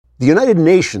The United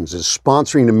Nations is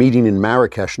sponsoring a meeting in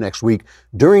Marrakesh next week,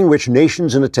 during which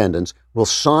nations in attendance will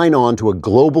sign on to a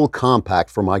global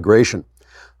compact for migration.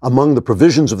 Among the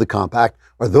provisions of the compact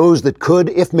are those that could,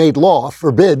 if made law,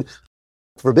 forbid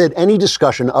any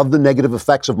discussion of the negative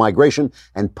effects of migration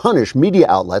and punish media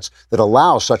outlets that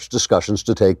allow such discussions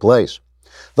to take place.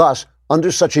 Thus,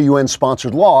 under such a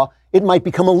UN-sponsored law, it might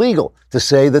become illegal to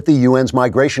say that the UN's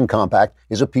Migration Compact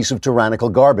is a piece of tyrannical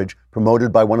garbage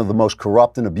promoted by one of the most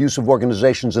corrupt and abusive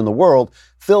organizations in the world,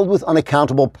 filled with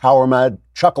unaccountable power-mad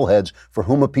chuckleheads for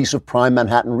whom a piece of prime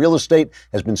Manhattan real estate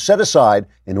has been set aside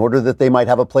in order that they might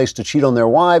have a place to cheat on their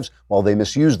wives while they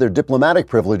misuse their diplomatic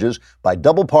privileges by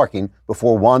double parking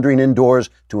before wandering indoors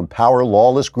to empower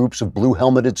lawless groups of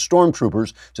blue-helmeted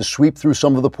stormtroopers to sweep through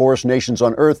some of the poorest nations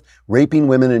on Earth, raping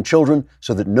women and children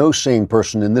so that no sane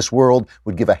person in this world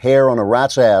would give a hair on a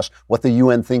rat's ass what the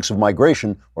UN thinks of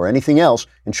migration or anything else,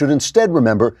 and should instead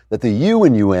remember that the U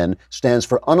in UN stands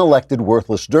for unelected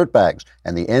worthless dirtbags,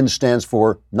 and the N stands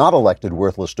for not elected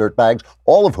worthless dirtbags,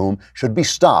 all of whom should be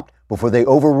stopped before they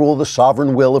overrule the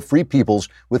sovereign will of free peoples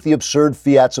with the absurd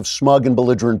fiats of smug and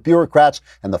belligerent bureaucrats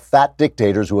and the fat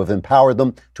dictators who have empowered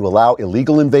them to allow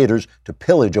illegal invaders to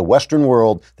pillage a Western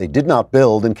world they did not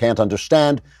build and can't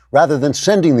understand, rather than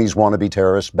sending these wannabe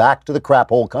terrorists back to the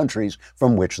crap-hole countries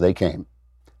from which they came.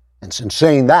 And since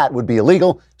saying that would be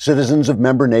illegal, citizens of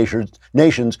member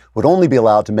nations would only be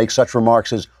allowed to make such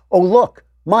remarks as, "Oh look,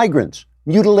 migrants,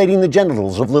 mutilating the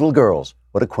genitals of little girls.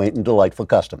 What a quaint and delightful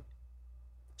custom."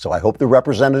 So I hope the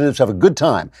representatives have a good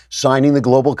time signing the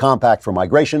Global Compact for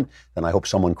migration, and I hope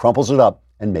someone crumples it up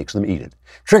and makes them eat it.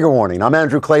 Trigger warning, I'm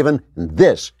Andrew Klavan, and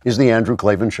this is The Andrew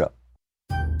Klavan Show.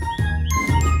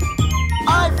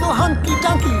 I feel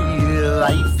hunky-dunky,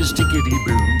 life is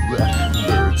tickety-boo.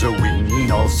 Birds are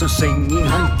winging, also singing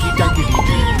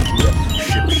hunky-dunky-doo.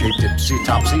 Ship-shape,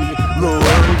 tipsy-topsy, the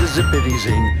world is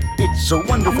zippity-zing. It's a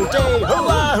wonderful day,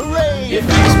 hurrah, hooray! It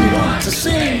makes me want to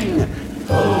sing.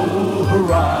 Oh,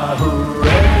 hurrah,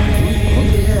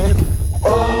 hooray!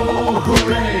 Oh,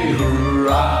 hooray,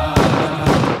 hurrah!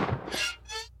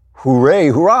 Hooray,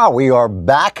 hurrah, we are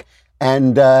back.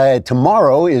 And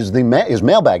tomorrow is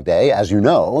Mailbag Day, as you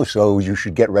know, so you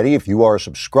should get ready. If you are a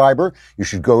subscriber, you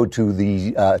should go to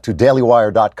to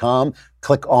dailywire.com,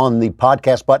 click on the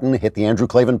podcast button, hit the Andrew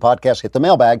Klavan podcast, hit the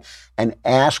mailbag, and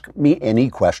ask me any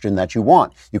question that you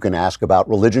want. You can ask about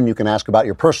religion, you can ask about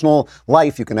your personal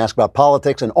life, you can ask about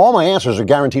politics, and all my answers are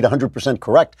guaranteed 100%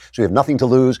 correct, so you have nothing to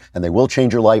lose, and they will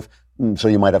change your life, so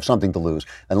you might have something to lose,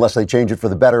 unless they change it for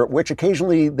the better, which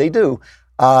occasionally they do.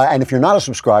 And if you're not a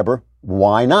subscriber,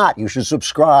 why not? You should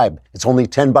subscribe. It's only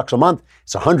 $10 a month.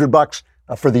 It's $100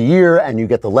 for the year, and you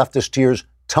get the Leftist Tears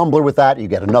Tumblr with that. You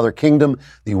get Another Kingdom,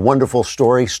 the wonderful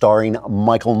story starring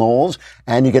Michael Knowles,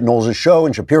 and you get Knowles' show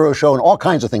and Shapiro's show and all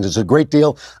kinds of things. It's a great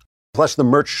deal. Plus the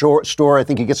merch store, I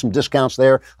think you get some discounts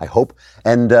there, I hope,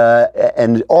 and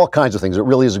all kinds of things. It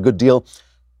really is a good deal.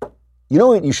 You know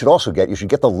what you should also get? You should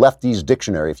get the Lefties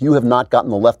Dictionary. If you have not gotten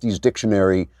the Lefties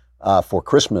Dictionary for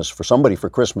Christmas, for somebody for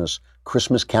Christmas,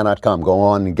 Christmas Cannot Come. Go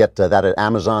on and get that at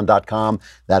Amazon.com.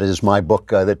 That is my book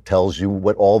that tells you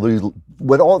what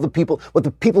the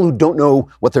people who don't know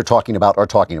what they're talking about are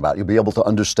talking about. You'll be able to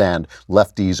understand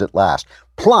lefties at last.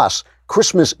 Plus,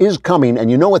 Christmas is coming, and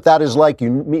you know what that is like. It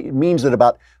means that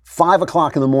about 5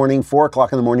 o'clock in the morning, 4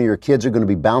 o'clock in the morning, your kids are going to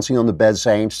be bouncing on the bed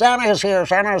saying, Santa is here,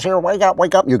 wake up,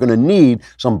 wake up. You're going to need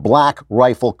some Black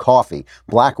Rifle coffee.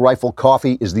 Black Rifle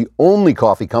Coffee is the only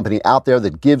coffee company out there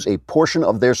that gives a portion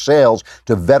of their sales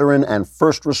to veteran and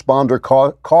first responder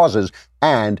causes,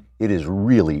 and it is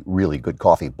really, really good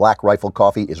coffee. Black Rifle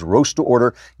Coffee is roast to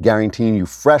order, guaranteeing you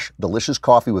fresh, delicious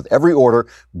coffee with every order.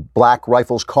 Black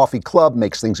Rifle's Coffee Club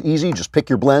makes things easy. Just pick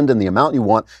your blend and the amount you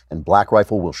want, and Black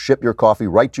Rifle will ship your coffee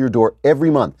right to your door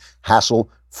every month,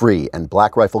 hassle-free. And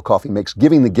Black Rifle Coffee makes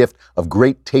giving the gift of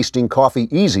great tasting coffee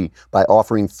easy by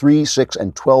offering 3, 6,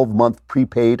 and 12-month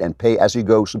prepaid and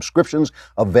pay-as-you-go subscriptions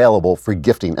available for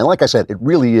gifting. And like I said, it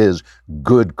really is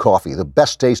good coffee, the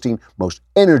best tasting, most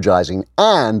energizing,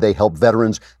 and they help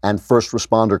veterans and first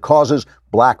responder causes.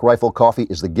 Black Rifle Coffee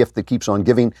is the gift that keeps on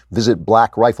giving. Visit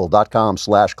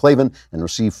blackrifle.com/Klavan and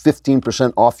receive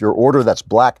 15% off your order. That's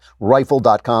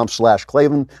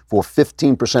blackrifle.com/Klavan for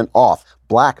 15% off.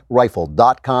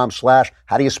 blackrifle.com/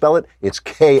 how do you spell it? It's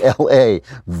KLAVAN,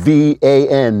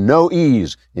 no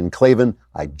E's in Klavan.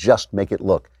 I just make it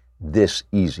look this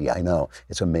easy. I know,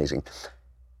 it's amazing.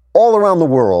 All around the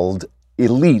world,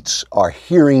 elites are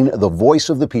hearing the voice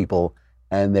of the people,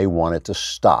 and they want it to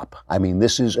stop. I mean,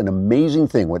 this is an amazing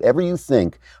thing. Whatever you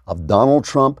think of Donald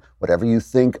Trump, whatever you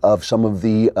think of some of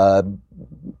the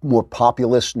more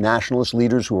populist nationalist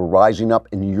leaders who are rising up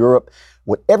in Europe.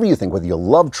 Whatever you think, whether you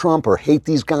love Trump or hate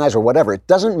these guys or whatever, it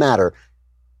doesn't matter.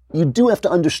 You do have to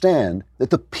understand that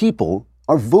the people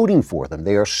are voting for them.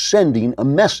 They are sending a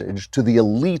message to the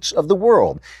elites of the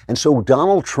world. And so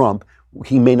Donald Trump,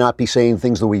 he may not be saying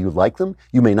things the way you like them.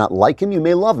 You may not like him. You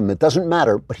may love him. It doesn't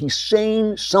matter. But he's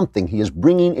saying something. He is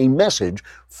bringing a message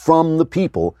from the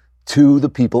people to the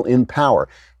people in power.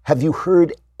 Have you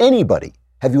heard anybody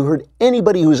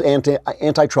who's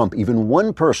anti-Trump, even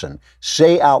one person,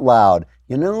 say out loud,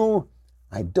 you know,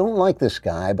 I don't like this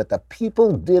guy, but the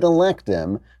people did elect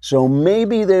him, so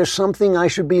maybe there's something I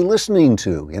should be listening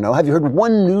to? You know, have you heard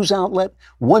one news outlet,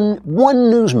 one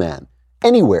newsman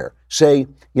anywhere say,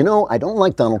 you know, I don't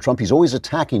like Donald Trump, he's always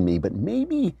attacking me, but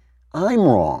maybe I'm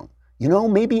wrong. You know,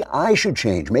 maybe I should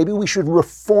change. Maybe we should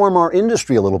reform our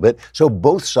industry a little bit so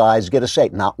both sides get a say.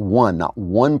 Not one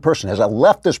person. Has one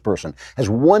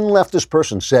leftist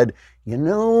person said,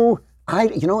 I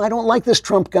don't like this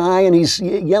Trump guy and he's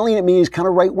yelling at me, he's kind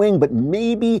of right wing, but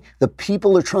maybe the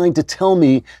people are trying to tell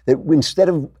me that instead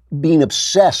of being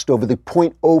obsessed over the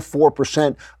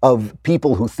 0.04% of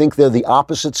people who think they're the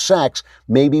opposite sex,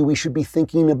 maybe we should be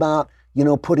thinking about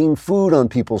putting food on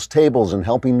people's tables and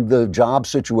helping the job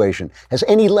situation. Has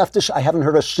any leftist, I haven't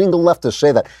heard a single leftist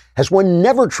say that. Has one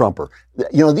never Trumper?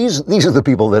 These are the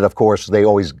people that, of course, they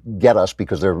always get us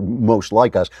because they're most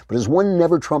like us. But has one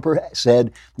never Trumper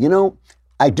said,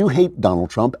 I do hate Donald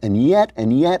Trump, and yet,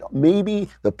 maybe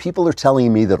the people are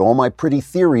telling me that all my pretty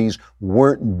theories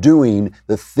weren't doing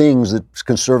the things that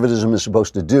conservatism is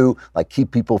supposed to do, like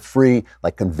keep people free,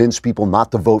 like convince people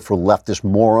not to vote for leftist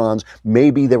morons.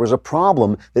 Maybe there was a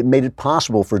problem that made it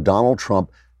possible for Donald Trump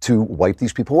to wipe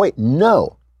these people away.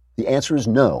 No. The answer is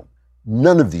no.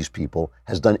 None of these people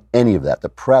has done any of that. The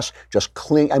press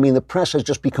the press has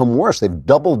just become worse. They've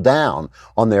doubled down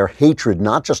on their hatred,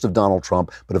 not just of Donald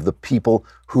Trump, but of the people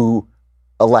who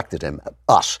elected him,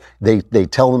 us. They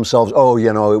tell themselves,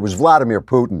 it was Vladimir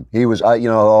Putin. He was,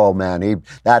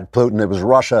 that Putin, it was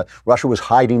Russia. Russia was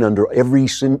hiding under every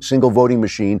single voting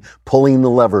machine, pulling the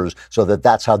levers so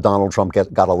that's how Donald Trump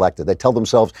got elected. They tell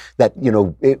themselves that,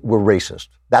 we're racist.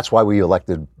 That's why we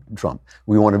elected Trump.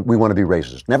 We want to be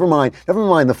racist. Never mind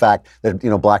the fact that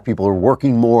black people are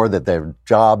working more, that their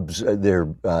jobs, their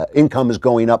income is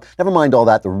going up. Never mind all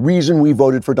that. The reason we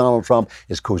voted for Donald Trump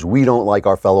is because we don't like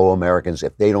our fellow Americans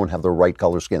if they don't have the right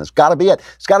color skin. It's got to be it.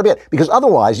 Because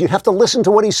otherwise you'd have to listen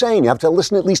to what he's saying. You have to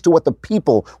listen at least to what the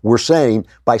people were saying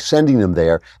by sending him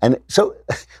there. And so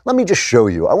let me just show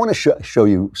you. I want to show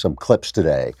you some clips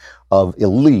today of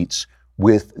elites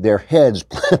with their heads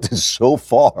planted so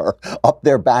far up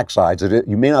their backsides that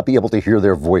you may not be able to hear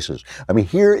their voices. I mean,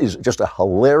 here is just a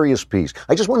hilarious piece.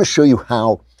 I just want to show you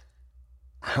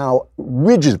how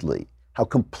rigidly, how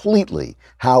completely,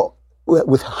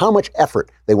 with how much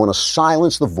effort they want to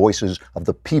silence the voices of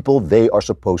the people they are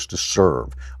supposed to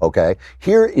serve. Okay,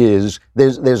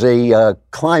 there's a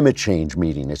climate change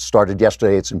meeting. It started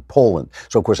yesterday. It's in Poland.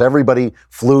 So of course everybody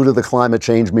flew to the climate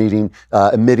change meeting,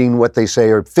 emitting what they say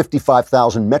are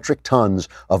 55,000 metric tons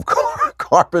of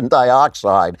carbon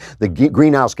dioxide, the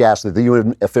greenhouse gas that the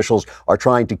UN officials are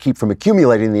trying to keep from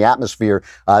accumulating in the atmosphere.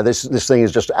 This thing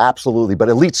is just absolutely. But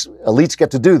elites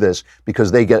get to do this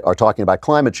because they are talking about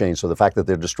climate change. So the fact that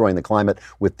they're destroying the climate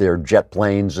with their jet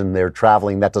planes and their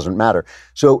traveling, that doesn't matter.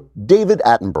 So David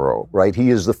Attenborough, right? He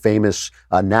is the famous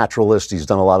naturalist. He's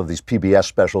done a lot of these PBS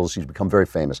specials. He's become very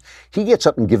famous. He gets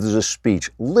up and gives a speech.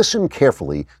 Listen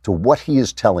carefully to what he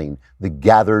is telling the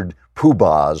gathered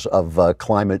poobahs of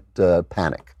climate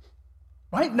panic.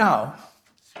 Right now,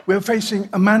 we're facing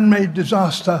a man-made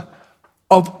disaster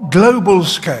of global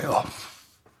scale.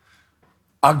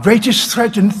 Our greatest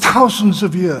threat in thousands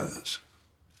of years,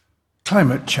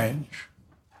 climate change.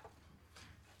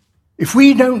 If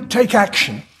we don't take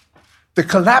action, the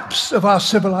collapse of our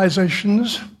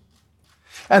civilizations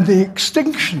and the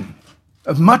extinction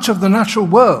of much of the natural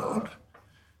world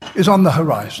is on the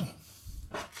horizon.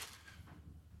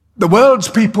 The world's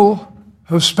people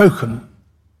have spoken.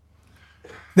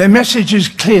 Their message is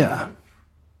clear.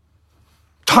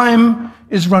 Time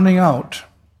is running out.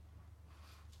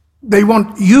 They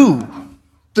want you,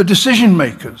 the decision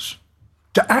makers,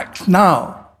 to act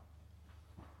now.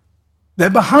 They're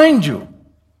behind you,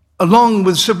 along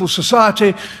with civil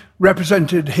society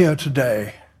represented here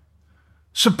today,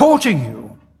 supporting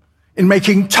you in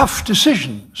making tough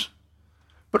decisions,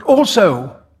 but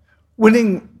also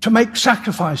willing to make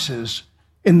sacrifices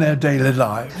in their daily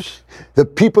lives. The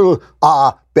people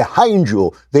are behind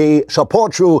you. They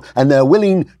support you, and they're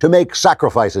willing to make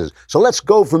sacrifices. So let's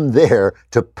go from there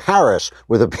to Paris,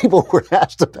 where the people were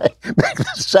asked to make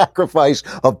the sacrifice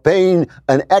of paying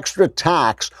an extra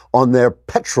tax on their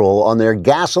petrol, on their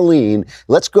gasoline.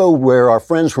 Let's go where our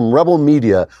friends from Rebel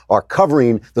Media are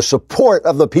covering the support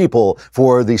of the people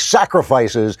for the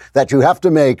sacrifices that you have to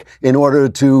make in order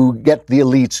to get the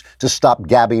elites to stop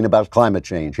gabbing about climate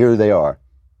change. Here they are.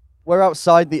 We're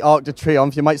outside the Arc de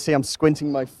Triomphe. You might see I'm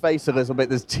squinting my face a little bit.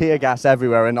 There's tear gas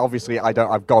everywhere, and obviously I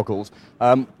don't have goggles.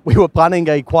 We were planning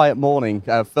a quiet morning,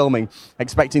 filming,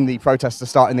 expecting the protests to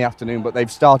start in the afternoon, but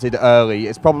they've started early.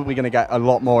 It's probably going to get a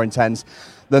lot more intense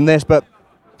than this, but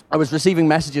I was receiving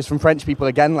messages from French people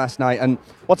again last night, and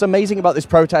what's amazing about this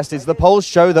protest is the polls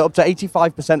show that up to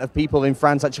 85% of people in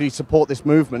France actually support this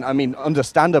movement. I mean,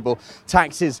 understandable.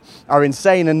 Taxes are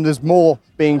insane, and there's more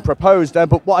being proposed.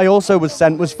 But what I also was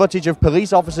sent was footage of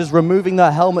police officers removing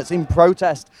their helmets in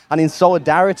protest and in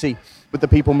solidarity with the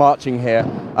people marching here.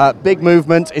 Big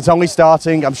movement. It's only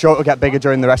starting. I'm sure it'll get bigger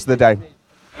during the rest of the day.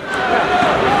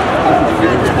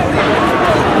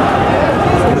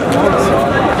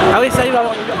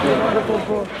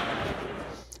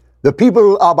 The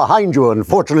people are behind you.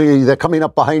 Unfortunately, they're coming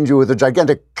up behind you with a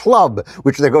gigantic club,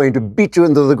 which they're going to beat you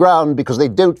into the ground because they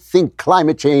don't think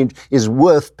climate change is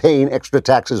worth paying extra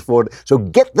taxes for. So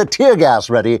get the tear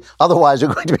gas ready. Otherwise,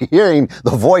 you're going to be hearing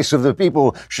the voice of the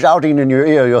people shouting in your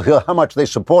ear. You'll hear how much they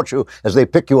support you as they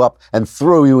pick you up and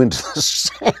throw you into the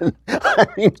sand. I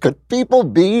mean, could people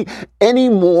be any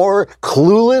more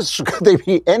clueless? Could they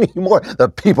be any more? The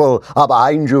people are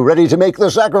behind you, ready to make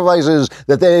the sacrifices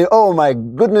that they, oh my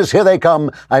goodness, here they come.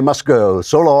 I must go.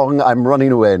 So long. I'm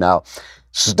running away now.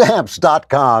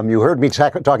 Stamps.com. You heard me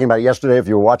talking about it yesterday. If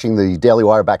you were watching the Daily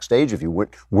Wire backstage, if you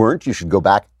weren't, you should go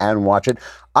back and watch it.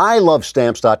 I love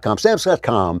Stamps.com.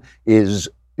 Stamps.com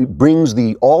brings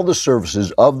all the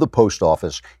services of the post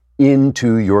office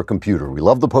into your computer. We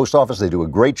love the post office. They do a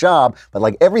great job, but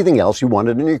like everything else, you want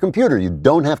it in your computer. You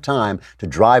don't have time to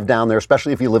drive down there,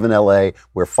 especially if you live in LA,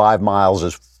 where 5 miles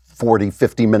is 40,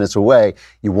 50 minutes away.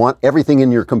 You want everything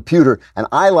in your computer. And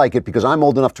I like it because I'm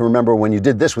old enough to remember when you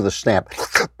did this with a stamp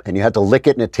and you had to lick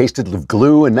it and it tasted of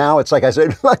glue. And now it's like I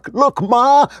said, look,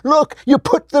 Ma, look, you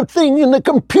put the thing in the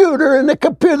computer and the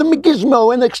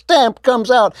gizmo and the stamp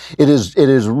comes out. It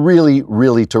is really,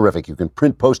 really terrific. You can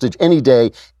print postage any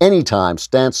day, anytime.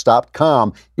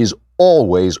 Stamps.com is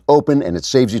always open, and it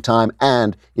saves you time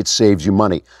and it saves you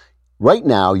money. Right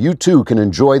now, you too can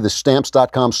enjoy the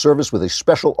Stamps.com service with a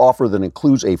special offer that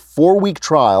includes a 4-week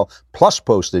trial plus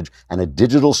postage and a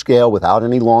digital scale without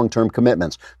any long-term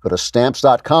commitments. Go to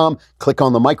Stamps.com, click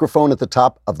on the microphone at the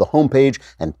top of the homepage,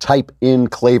 and type in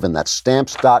Klavan. That's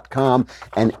Stamps.com,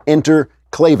 and enter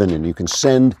Klavan, and you can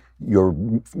send your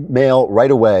mail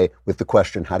right away with the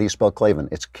question, how do you spell Klavan?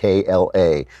 It's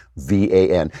Klavan.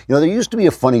 You know, there used to be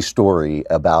a funny story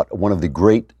about one of the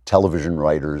great television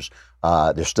writers.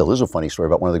 There still is a funny story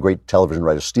about one of the great television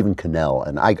writers, Stephen Cannell.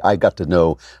 And I got to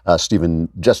know Stephen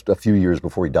just a few years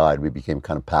before he died. We became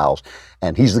kind of pals.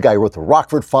 And he's the guy who wrote the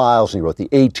Rockford Files, and he wrote the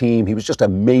A-Team. He was just a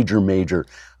major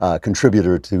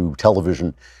contributor to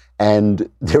television. And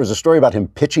there was a story about him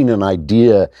pitching an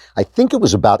idea. I think it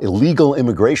was about illegal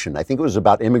immigration. I think it was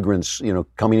about immigrants,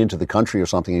 coming into the country or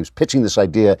something. He was pitching this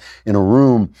idea in a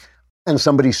room, and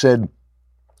somebody said,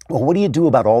 well, what do you do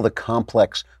about all the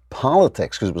complex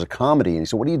politics? Because it was a comedy. And he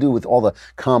said, what do you do with all the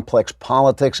complex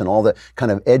politics and all the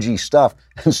kind of edgy stuff?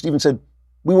 And Stephen said,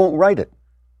 we won't write it.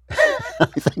 I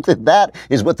think that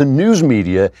is what the news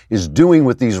media is doing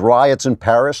with these riots in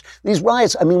Paris. These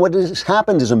riots, I mean, what has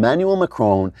happened is Emmanuel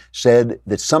Macron said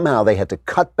that somehow they had to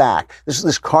cut back.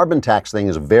 This carbon tax thing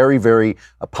is very, very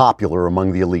popular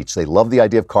among the elites. They love the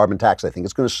idea of carbon tax. They think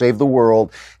it's going to save the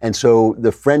world. And so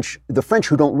the French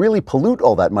who don't really pollute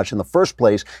all that much in the first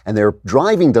place, and their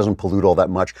driving doesn't pollute all that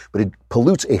much, but it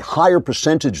pollutes a higher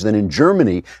percentage than in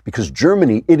Germany, because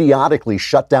Germany idiotically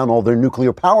shut down all their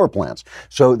nuclear power plants.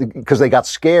 So because they got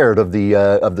scared of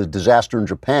the disaster in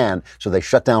Japan, so they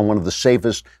shut down one of the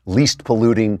safest, least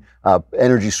polluting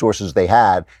energy sources they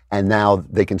had, and now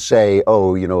they can say,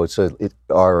 oh,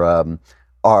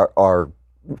 our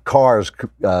cars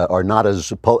are not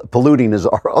as polluting as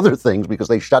our other things because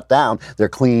they shut down their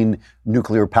clean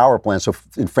nuclear power plants. So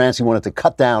in France, he wanted to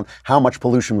cut down how much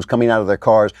pollution was coming out of their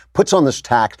cars, puts on this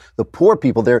tax. The poor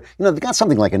people there, they got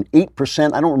something like an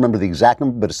 8%. I don't remember the exact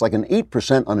number, but it's like an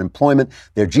 8% unemployment.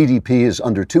 Their GDP is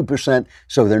under 2%.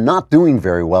 So they're not doing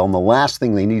very well. And the last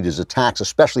thing they need is a tax,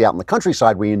 especially out in the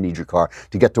countryside where you need your car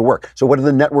to get to work. So what do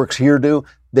the networks here do?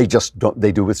 They just don't,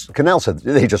 they do what Cannell said,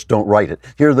 they just don't write it.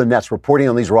 Here are the Nets reporting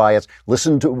on these riots.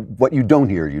 Listen to what you don't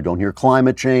hear. You don't hear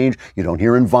climate change, you don't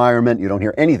hear environment, you don't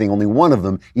hear anything. Only one of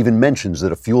them even mentions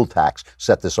that a fuel tax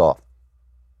set this off.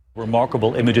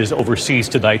 Remarkable images overseas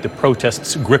tonight, the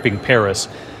protests gripping Paris.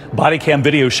 Body cam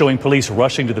video showing police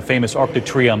rushing to the famous Arc de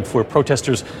Triomphe where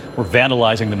protesters were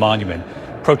vandalizing the monument.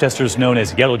 Protesters known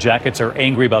as Yellow Jackets are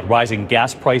angry about rising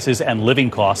gas prices and living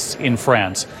costs in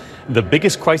France. The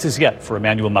biggest crisis yet for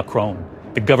Emmanuel Macron.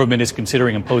 The government is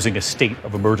considering imposing a state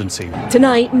of emergency.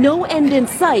 Tonight, no end in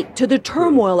sight to the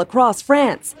turmoil across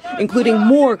France, including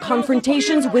more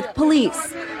confrontations with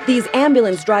police. These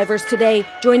ambulance drivers today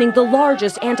joining the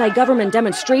largest anti-government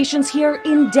demonstrations here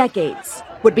in decades.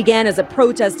 What began as a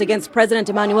protest against President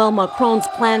Emmanuel Macron's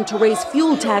plan to raise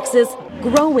fuel taxes,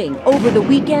 growing over the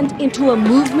weekend into a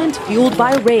movement fueled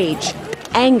by rage.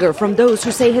 Anger from those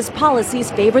who say his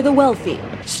policies favor the wealthy.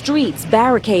 Streets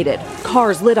barricaded,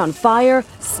 cars lit on fire,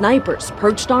 snipers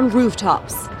perched on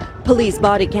rooftops. Police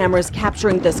body cameras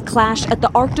capturing this clash at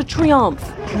the Arc de Triomphe.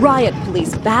 Riot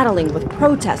police battling with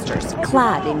protesters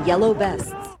clad in yellow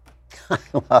vests.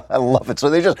 I love it. So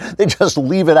they just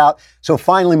leave it out. So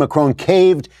finally, Macron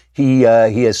caved. He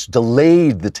has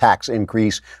delayed the tax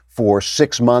increase for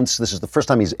 6 months. This is the first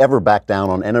time he's ever backed down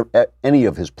on any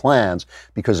of his plans,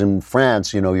 because in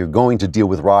France, you're going to deal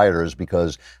with rioters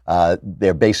because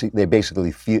they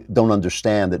basically don't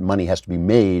understand that money has to be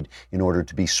made in order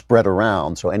to be spread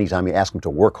around. So anytime you ask them to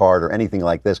work hard or anything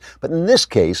like this, but in this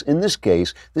case,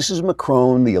 this is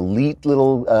Macron, the elite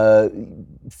little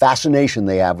fascination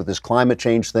they have with this climate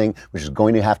change thing, which is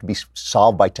going to have to be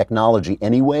solved by technology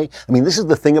anyway. I mean, this is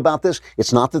the thing about this.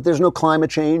 It's not that there's no climate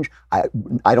change. I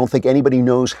don't think anybody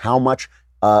knows how much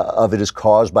of it is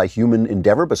caused by human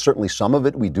endeavor, but certainly some of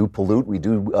it. We do pollute, we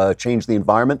do change the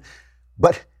environment.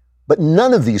 But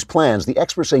none of these plans, the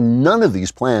experts say none of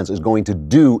these plans is going to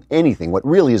do anything. What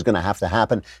really is going to have to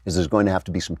happen is there's going to have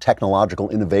to be some technological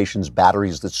innovations,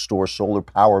 batteries that store solar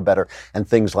power better, and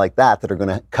things like that are going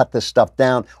to cut this stuff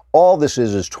down. All this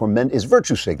is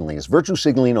virtue signaling. It's virtue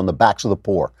signaling on the backs of the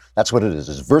poor. That's what it is.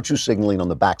 It's virtue signaling on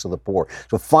the backs of the poor.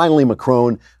 So finally,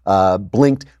 Macron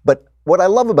blinked. But what I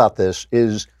love about this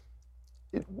is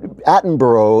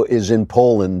Attenborough is in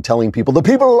Poland telling people, the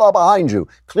people are behind you.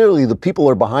 Clearly, the people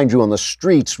are behind you on the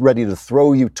streets, ready to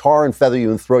throw you, tar and feather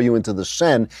you, and throw you into the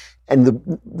Seine. And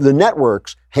the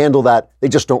networks handle that. They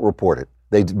just don't report it.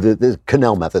 The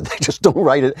Cannell method, they just don't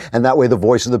write it, and that way the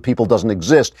voice of the people doesn't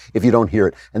exist if you don't hear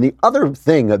it. And the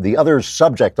other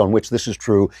subject on which this is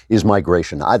true is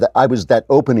migration. I was that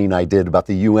opening I did about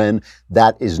the UN.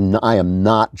 I am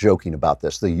not joking about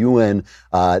this. The UN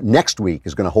next week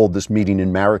is going to hold this meeting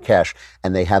in Marrakesh,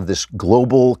 and they have this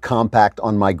global compact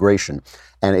on migration.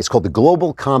 And it's called the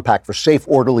Global Compact for Safe,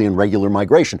 Orderly, and Regular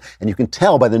Migration. And you can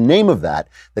tell by the name of that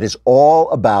it's all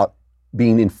about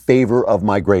being in favor of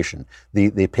migration.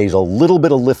 It pays a little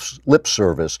bit of lip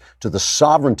service to the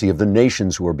sovereignty of the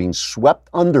nations who are being swept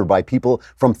under by people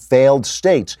from failed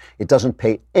states. It doesn't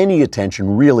pay any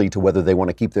attention really to whether they want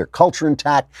to keep their culture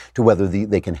intact, to whether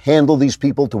they can handle these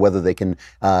people, to whether they can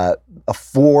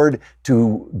afford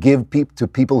to give to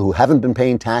people who haven't been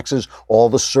paying taxes all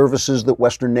the services that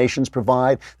Western nations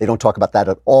provide. They don't talk about that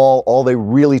at all. All they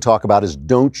really talk about is,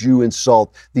 don't you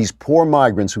insult these poor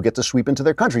migrants who get to sweep into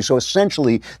their country. So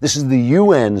essentially, this is the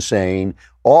UN saying,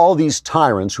 all these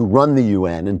tyrants who run the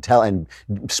UN and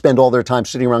spend all their time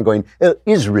sitting around going,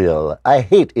 Israel, I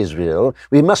hate Israel.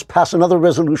 We must pass another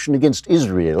resolution against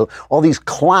Israel. All these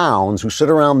clowns who sit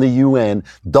around the UN,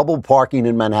 double parking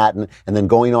in Manhattan and then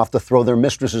going off to throw their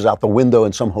mistresses out the window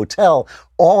in some hotel.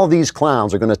 All these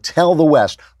clowns are going to tell the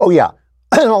West, oh yeah,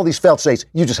 and all these failed states,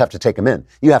 you just have to take them in.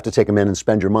 You have to take them in and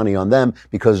spend your money on them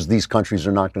because these countries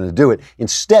are not going to do it.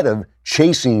 Instead of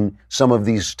chasing some of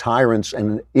these tyrants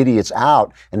and idiots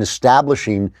out and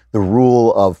establishing the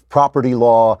rule of property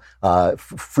law,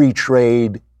 free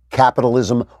trade,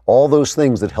 capitalism, all those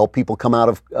things that help people come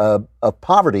out of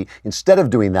poverty. Instead of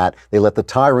doing that, they let the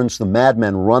tyrants, the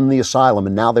madmen, run the asylum,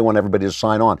 and now they want everybody to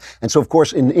sign on. And so, of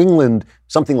course, in England,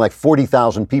 something like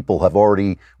 40,000 people have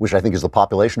already, which I think is the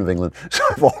population of England,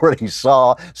 have already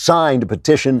signed a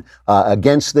petition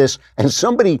against this. And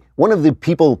one of the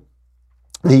people,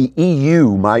 the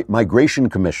EU migration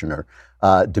commissioner,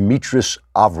 Dimitris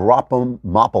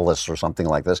Avramopoulos or something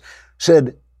like this,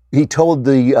 said, he told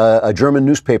a German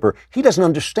newspaper he doesn't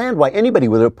understand why anybody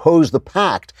would oppose the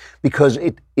pact because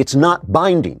it's not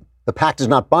binding. The pact is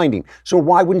not binding. So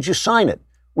why wouldn't you sign it?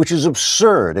 Which is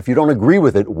absurd. If you don't agree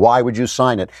with it, why would you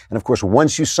sign it? And of course,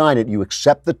 once you sign it, you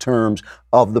accept the terms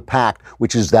of the pact,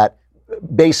 which is that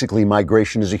basically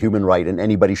migration is a human right and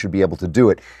anybody should be able to do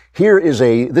it.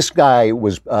 This guy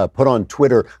was put on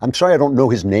Twitter. I'm sorry, I don't know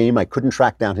his name. I couldn't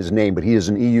track down his name, but he is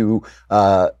an EU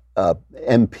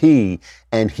MP,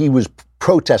 and he was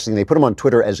protesting. They put him on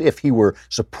Twitter as if he were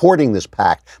supporting this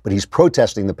pact, but he's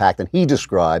protesting the pact, and he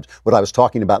describes what I was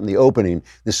talking about in the opening,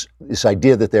 this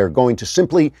idea that they're going to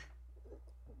simply,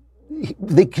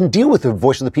 they can deal with the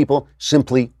voice of the people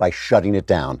simply by shutting it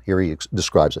down. Here he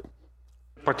describes it.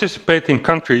 Participating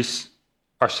countries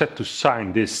are set to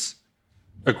sign this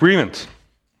agreement.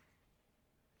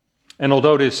 And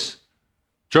although this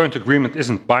joint agreement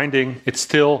isn't binding, it's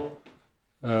still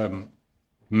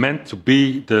meant to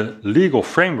be the legal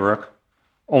framework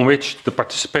on which the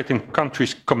participating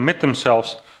countries commit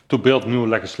themselves to build new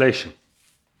legislation.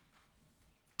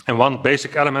 And one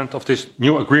basic element of this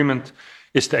new agreement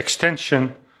is the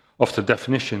extension of the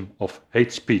definition of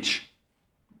hate speech.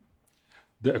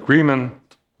 The agreement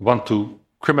wants to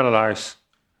criminalize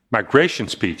migration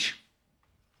speech.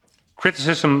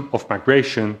 Criticism of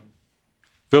migration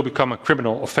will become a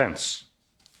criminal offense.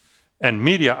 And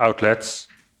media outlets,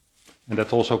 and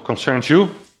that also concerns you,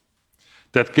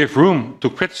 that give room to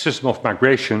criticism of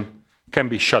migration can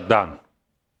be shut down.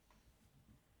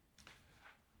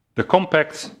 The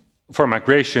Compact for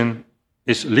Migration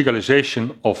is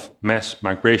legalization of mass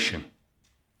migration.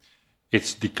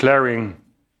 It's declaring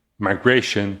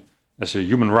migration as a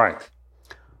human right.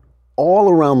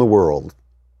 All around the world,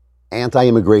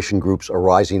 anti-immigration groups are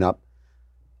rising up.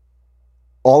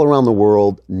 All around the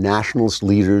world, nationalist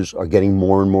leaders are getting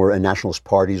more and more, and nationalist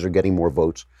parties are getting more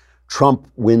votes. Trump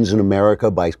wins in America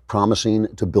by promising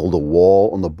to build a wall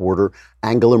on the border.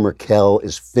 Angela Merkel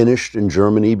is finished in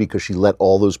Germany because she let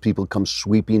all those people come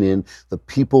sweeping in. The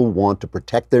people want to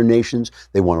protect their nations.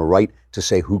 They want a right to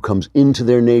say who comes into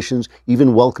their nations.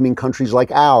 Even welcoming countries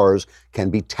like ours can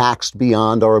be taxed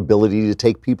beyond our ability to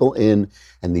take people in.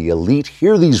 And the elite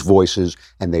hear these voices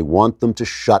and they want them to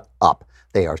shut up.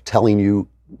 They are telling you,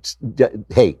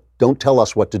 hey, don't tell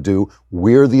us what to do.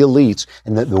 We're the elites.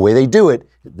 And the way they do it,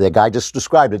 the guy just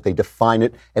described it, they define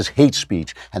it as hate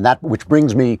speech. And that, which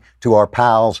brings me to our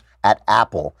pals at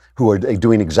Apple, who are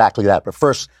doing exactly that. But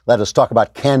first, let us talk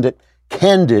about Candid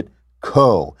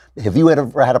Co. Have you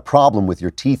ever had a problem with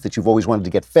your teeth that you've always wanted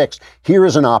to get fixed? Here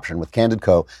is an option with Candid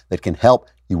Co. that can help.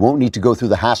 You won't need to go through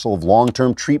the hassle of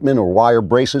long-term treatment or wire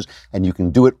braces, and you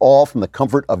can do it all from the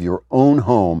comfort of your own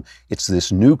home. It's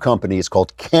this new company. It's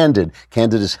called Candid.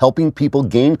 Candid is helping people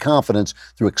gain confidence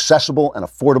through accessible and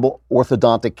affordable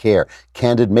orthodontic care.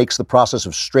 Candid makes the process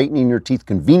of straightening your teeth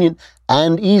convenient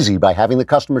and easy by having the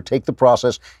customer take the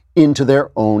process into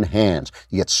their own hands.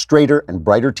 You get straighter and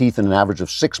brighter teeth in an average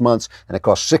of 6 months, and it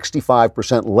costs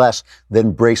 65% less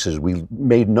than braces. We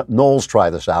made Knowles try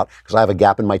this out because I have a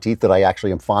gap in my teeth that I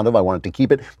actually am fond of. I wanted to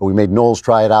keep it, but we made Knowles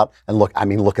try it out, and look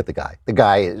at the guy. The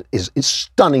guy is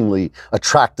stunningly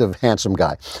attractive, handsome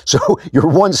guy. So you're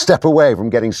one step away from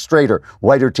getting straighter,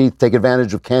 whiter teeth. Take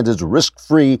advantage of Candid's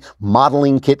risk-free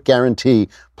modeling kit guarantee.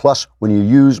 Plus, when you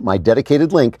use my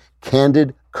dedicated link,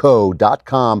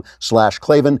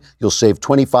 candidco.com/Klavan, you'll save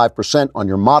 25% on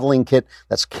your modeling kit.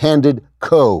 That's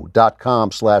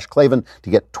candidco.com/Klavan to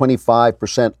get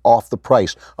 25% off the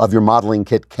price of your modeling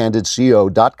kit,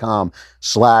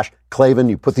 candidco.com/Klavan.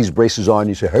 You put these braces on,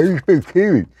 you say, how do you spell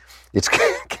Klavan? It's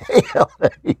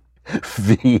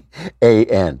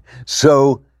Klavan.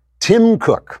 So Tim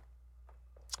Cook,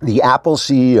 the Apple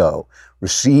CEO,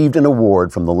 received an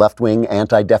award from the left-wing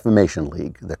Anti-Defamation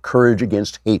League, the Courage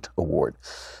Against Hate Award.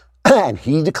 And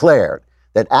he declared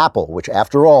that Apple, which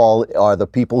after all are the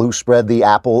people who spread the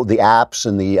apps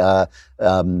and the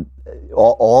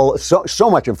so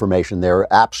much information, their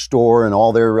app store and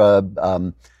all their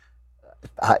the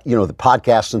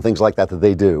podcasts and things like that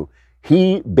they do.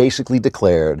 He basically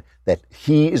declared that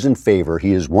he is in favor,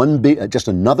 he is just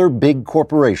another big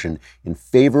corporation in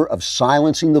favor of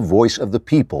silencing the voice of the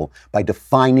people by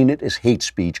defining it as hate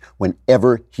speech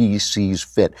whenever he sees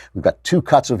fit. We've got 2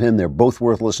 cuts of him. They're both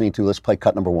worth listening to. Let's play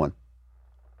cut number 1.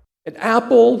 At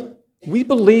Apple, we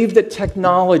believe that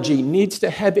technology needs to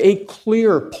have a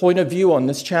clear point of view on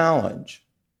this challenge.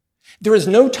 There is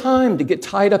no time to get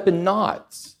tied up in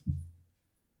knots.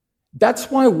 That's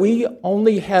why we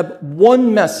only have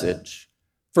one message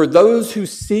for those who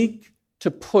seek to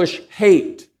push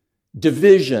hate,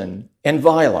 division, and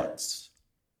violence.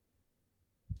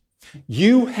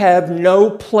 You have no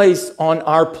place on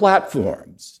our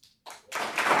platforms.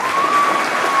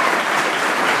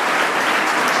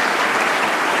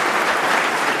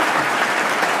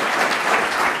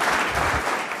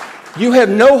 You have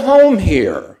no home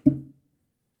here.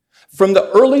 From the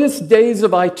earliest days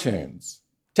of iTunes,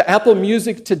 To Apple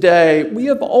Music today, we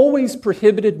have always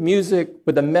prohibited music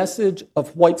with a message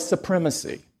of white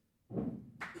supremacy.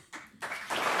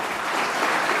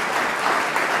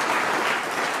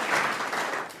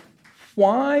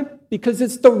 Why? Because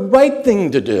it's the right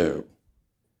thing to do.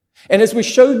 And as we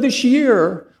showed this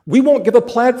year, we won't give a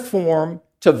platform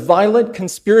to violent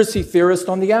conspiracy theorists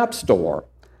on the App Store.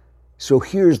 So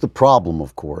here's the problem,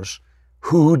 of course.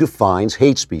 Who defines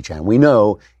hate speech? And we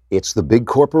know it's the big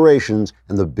corporations,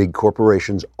 and the big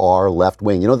corporations are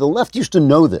left-wing. You know, the left used to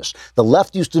know this. The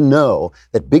left used to know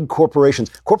that big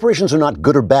corporations are not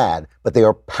good or bad, but they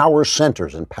are power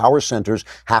centers, and power centers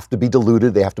have to be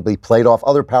diluted. They have to be played off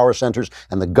other power centers,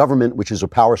 and the government, which is a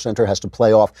power center, has to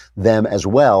play off them as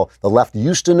well. The left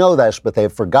used to know this, but they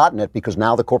have forgotten it because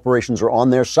now the corporations are on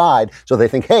their side, so they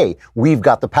think, hey, we've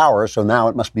got the power, so now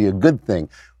it must be a good thing.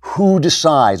 Who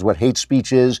decides what hate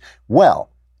speech is? Well,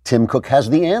 Tim Cook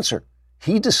has the answer.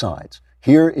 He decides.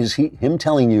 Here is him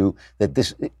telling you that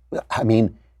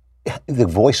the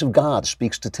voice of God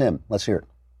speaks to Tim. Let's hear it.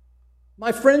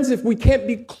 My friends, if we can't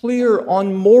be clear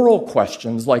on moral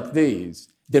questions like these,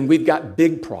 then we've got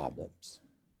big problems.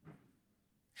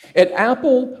 At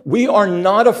Apple, we are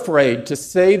not afraid to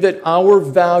say that our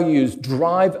values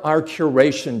drive our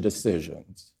curation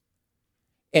decisions.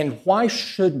 And why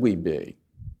should we be?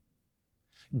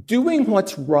 Doing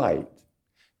what's right,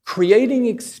 creating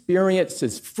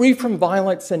experiences free from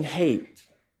violence and hate,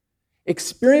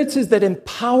 experiences that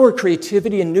empower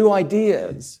creativity and new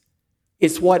ideas,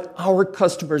 is what our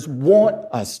customers want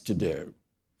us to do.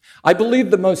 I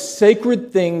believe the most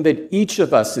sacred thing that each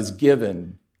of us is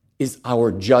given is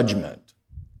our judgment,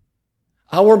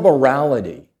 our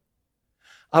morality,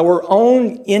 our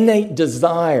own innate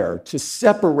desire to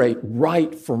separate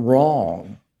right from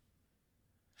wrong.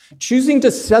 Choosing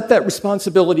to set that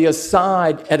responsibility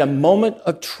aside at a moment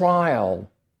of trial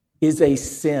is a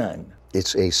sin.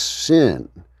 It's a sin.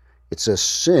 It's a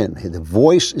sin. The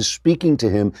voice is speaking to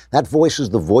him. That voice is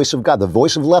the voice of God. The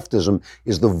voice of leftism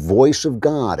is the voice of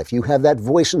God. If you have that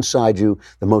voice inside you,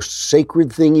 the most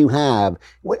sacred thing you have,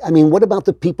 what about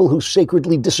the people who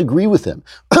sacredly disagree with him?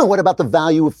 What about the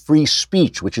value of free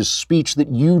speech, which is speech that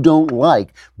you don't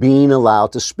like being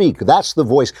allowed to speak? That's the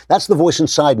voice. That's the voice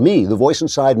inside me. The voice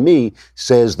inside me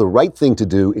says the right thing to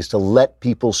do is to let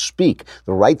people speak.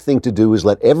 The right thing to do is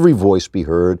let every voice be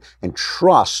heard and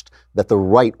trust that the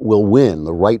right will win,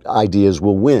 the right ideas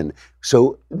will win.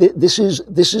 So this is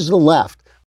the left.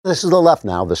 This is the left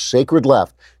now, the sacred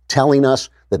left, telling us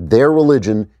that their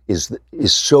religion is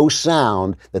so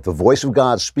sound, that the voice of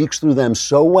God speaks through them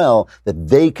so well that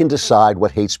they can decide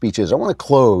what hate speech is. I want to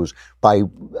close by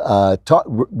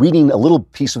reading a little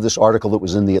piece of this article that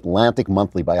was in the Atlantic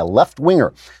Monthly by a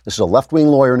left-winger. This is a left-wing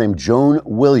lawyer named Joan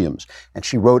Williams, and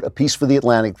she wrote a piece for the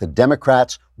Atlantic, The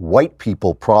Democrats' White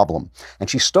People Problem. And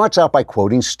she starts out by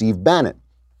quoting Steve Bannon.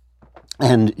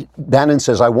 And Bannon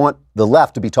says, I want the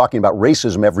left to be talking about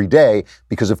racism every day,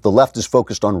 because if the left is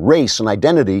focused on race and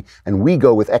identity and we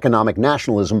go with economic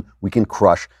nationalism, we can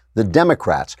crush the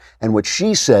Democrats. And what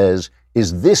she says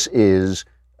is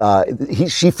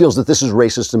she feels that this is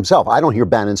racist himself. I don't hear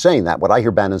Bannon saying that. What I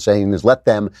hear Bannon saying is let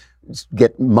them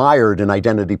get mired in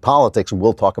identity politics and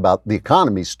we'll talk about the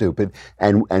economy, stupid,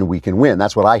 and we can win.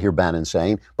 That's what I hear Bannon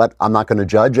saying. But I'm not going to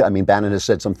judge. I mean, Bannon has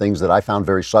said some things that I found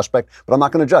very suspect, but I'm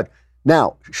not going to judge.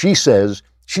 Now, she says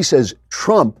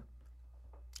Trump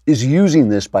is using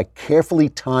this by carefully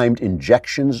timed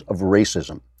injections of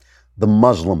racism, the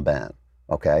Muslim ban,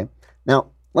 okay?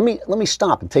 Now, let me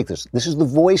stop and take this. This is the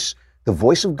voice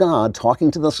of God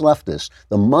talking to this leftist,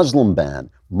 the Muslim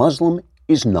ban. Muslim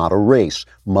is not a race.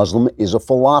 Muslim is a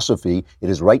philosophy.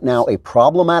 It is right now a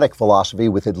problematic philosophy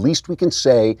with, at least we can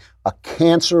say, a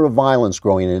cancer of violence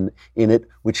growing in it,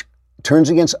 which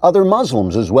turns against other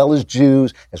Muslims, as well as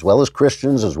Jews, as well as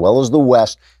Christians, as well as the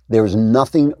West. There is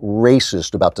nothing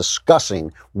racist about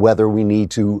discussing whether we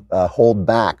need to hold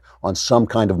back on some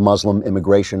kind of Muslim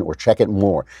immigration or check it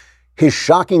more. His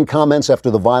shocking comments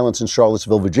after the violence in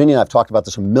Charlottesville, Virginia, I've talked about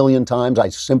this a million times. I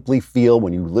simply feel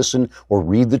when you listen or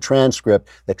read the transcript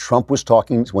that Trump was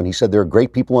talking, when he said there are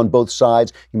great people on both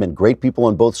sides, he meant great people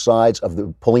on both sides of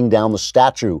the pulling down the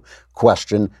statue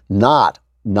question, not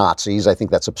Nazis. I think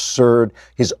that's absurd.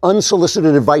 His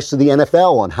unsolicited advice to the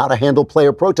NFL on how to handle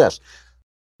player protests.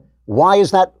 Why is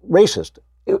that racist?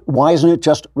 Why isn't it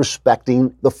just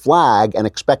respecting the flag and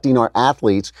expecting our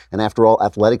athletes? And after all,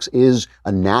 athletics is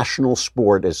a national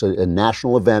sport. It's a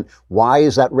national event. Why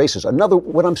is that racist?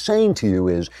 What I'm saying to you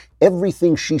is,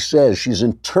 everything she says, she's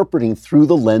interpreting through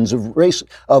the lens of race,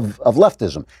 of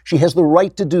leftism. She has the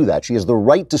right to do that. She has the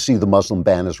right to see the Muslim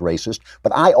ban as racist,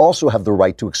 but I also have the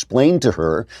right to explain to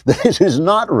her that it is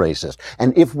not racist.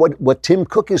 And if what Tim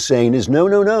Cook is saying is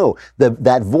no,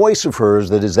 that voice of hers,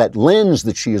 that is that lens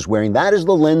that she is wearing, that is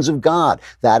the lens of God.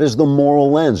 That is the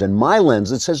moral lens. And my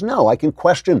lens that says, no, I can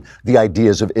question the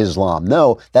ideas of Islam.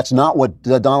 No, that's not what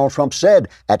Donald Trump said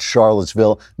at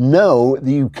Charlottesville. No,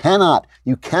 you cannot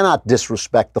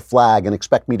disrespect the flag and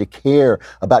expect me to care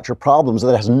about your problems.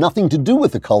 That has nothing to do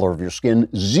with the color of your skin,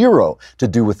 zero to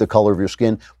do with the color of your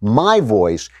skin. My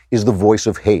voice is the voice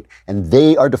of hate, and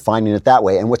they are defining it that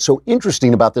way. And what's so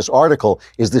interesting about this article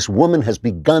is this woman has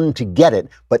begun to get it,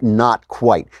 but not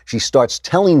quite. She starts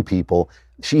telling people,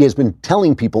 she has been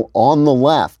telling people on the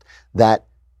left that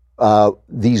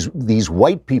these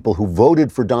white people who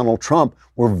voted for Donald Trump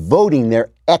were voting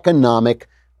their economic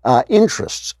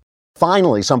interests.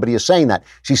 Finally, somebody is saying that.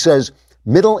 She says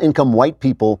middle-income white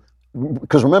people,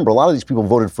 because remember, a lot of these people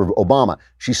voted for Obama.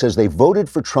 She says they voted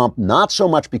for Trump not so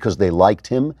much because they liked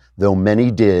him, though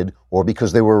many did, or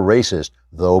because they were racist,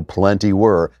 though plenty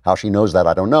were. How she knows that,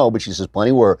 I don't know, but she says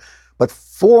plenty were. But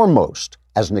foremost,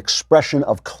 as an expression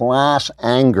of class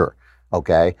anger.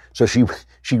 Okay, so she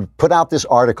put out this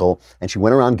article and she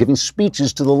went around giving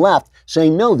speeches to the left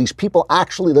saying, no, these people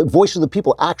actually, the voice of the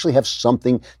people actually have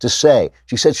something to say.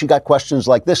 She said she got questions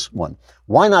like this one.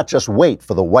 Why not just wait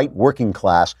for the white working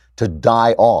class to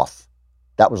die off?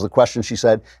 That was the question, she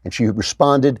said. And she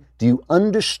responded, do you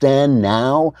understand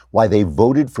now why they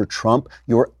voted for Trump?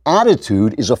 Your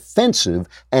attitude is offensive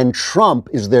and Trump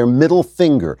is their middle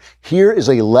finger. Here is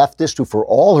a leftist who, for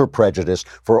all her prejudice,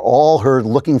 for all her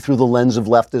looking through the lens of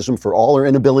leftism, for all her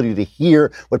inability to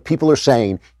hear what people are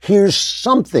saying, here's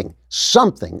something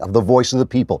of the voice of the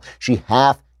people. She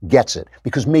half gets it,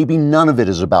 because maybe none of it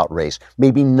is about race.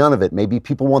 Maybe none of it. Maybe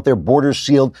people want their borders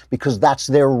sealed because that's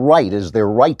their right. It is their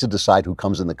right to decide who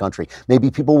comes in the country.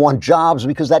 Maybe people want jobs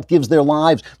because that gives their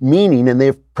lives meaning, and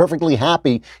they're perfectly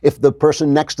happy if the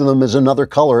person next to them is another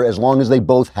color, as long as they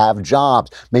both have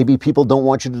jobs. Maybe people don't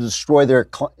want you to destroy their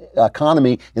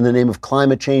economy in the name of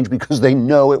climate change because they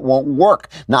know it won't work,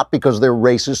 not because they're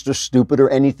racist or stupid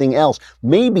or anything else.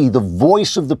 Maybe the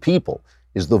voice of the people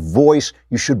is the voice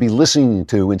you should be listening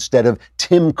to instead of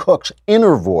Tim Cook's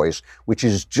inner voice, which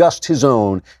is just his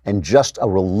own and just a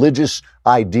religious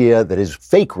idea that is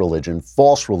fake religion,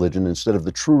 false religion, instead of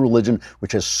the true religion,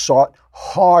 which has sought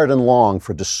hard and long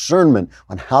for discernment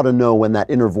on how to know when that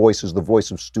inner voice is the voice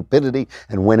of stupidity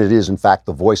and when it is, in fact,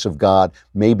 the voice of God.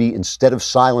 Maybe instead of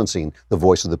silencing the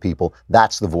voice of the people,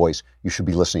 that's the voice you should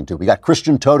be listening to. We got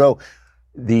Christian Toto,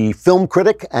 the film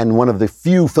critic and one of the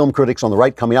few film critics on the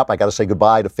right, coming up. I got to say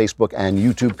goodbye to Facebook and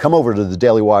YouTube. Come over to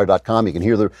thedailywire.com. You can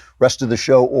hear the rest of the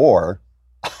show, or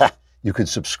you could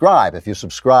subscribe. If you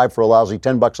subscribe for a lousy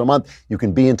 $10 a month, you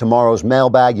can be in tomorrow's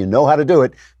mailbag. You know how to do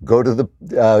it. Go to the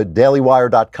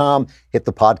dailywire.com, hit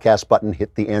the podcast button,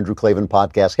 hit the Andrew Klavan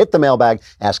podcast, hit the mailbag,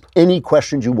 ask any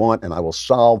questions you want, and I will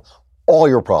solve all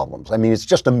your problems. I mean, it's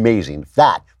just amazing.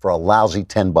 That for a lousy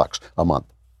 $10 a month.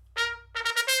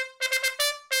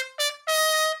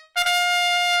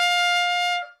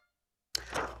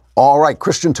 All right,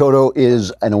 Christian Toto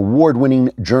is an award-winning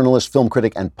journalist, film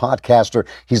critic, and podcaster.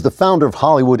 He's the founder of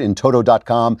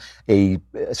HollywoodInToto.com, a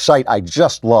site I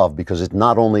just love because it's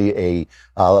not only a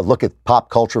look at pop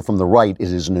culture from the right,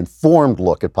 it is an informed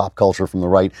look at pop culture from the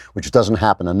right, which doesn't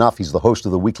happen enough. He's the host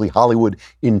of the weekly Hollywood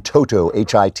in Toto,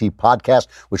 HIT podcast,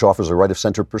 which offers a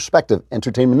right-of-center perspective,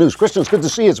 entertainment news. Christian, it's good to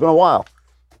see you. It's been a while.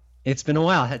 It's been a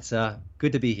while. It's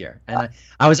good to be here. And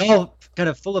I was all kind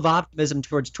of full of optimism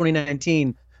towards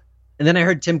 2019. And then I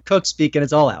heard Tim Cook speak, and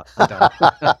it's all out.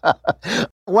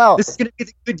 Well, this is going to be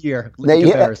the good year in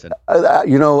comparison.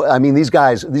 I mean, these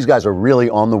guys are really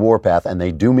on the warpath, and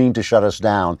they do mean to shut us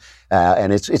down.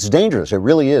 And it's dangerous. It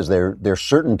really is. Their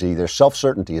certainty, their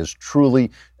self-certainty is truly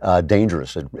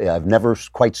dangerous. I've never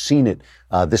quite seen it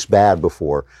this bad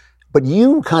before. But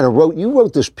you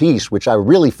wrote this piece, which I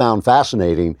really found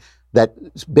fascinating, that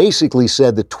basically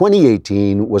said that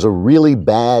 2018 was a really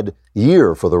bad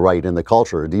year for the right in the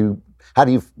culture.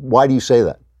 Why do you say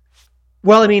that?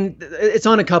 Well, I mean, it's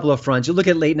on a couple of fronts. You look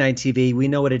at late night TV, we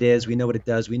know what it is, we know what it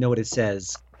does, we know what it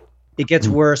says. It gets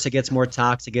worse, it gets more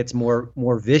toxic, it gets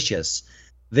more vicious.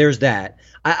 There's that.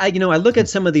 I look at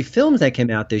some of the films that came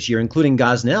out this year, including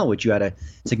Gosnell, which you had a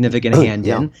significant hand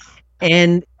in,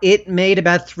 and it made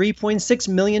about $3.6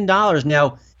 million.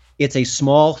 Now, it's a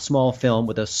small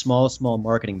with a small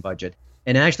marketing budget.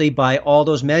 And actually, by all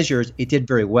those measures, it did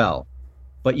very well.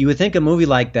 But you would think a movie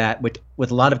like that,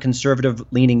 with a lot of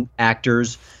conservative-leaning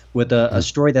actors, with a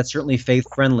story that's certainly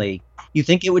faith-friendly, you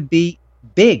think it would be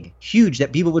big, huge,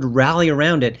 that people would rally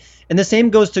around it. And the same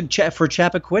goes for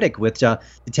Chappaquiddick with the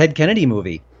Ted Kennedy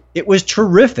movie. It was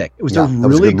terrific. It was a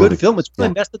really good film. It's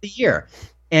probably best of the year.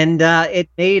 And it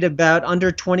made about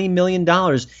under $20 million.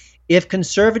 If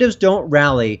conservatives don't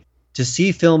rally to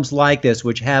see films like this,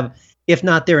 which have, if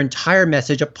not their entire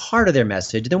message, a part of their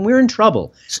message, then we're in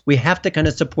trouble. We have to kind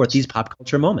of support these pop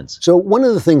culture moments. So one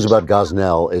of the things about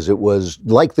Gosnell is it was,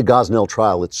 like the Gosnell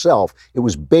trial itself, it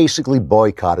was basically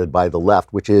boycotted by the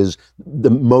left, which is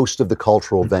most of the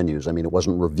cultural venues. I mean, it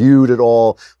wasn't reviewed at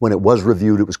all. When it was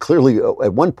reviewed, it was clearly,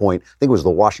 at one point, I think it was the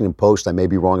Washington Post, I may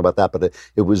be wrong about that, but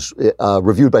it was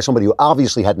reviewed by somebody who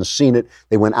obviously hadn't seen it.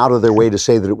 They went out of their way to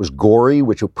say that it was gory,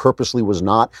 which it purposely was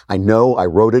not. I know, I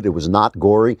wrote it, it was not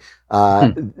gory.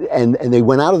 And they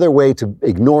went out of their way to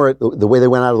ignore it the way they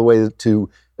went out of the way to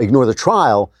ignore the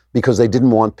trial because they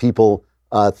didn't want people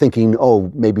thinking,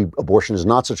 oh, maybe abortion is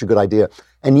not such a good idea.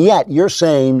 And yet you're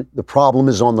saying the problem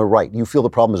is on the right. You feel the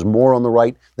problem is more on the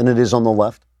right than it is on the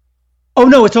left? Oh,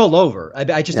 no, it's all over.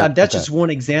 That's just one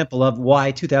example of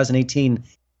why 2018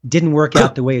 didn't work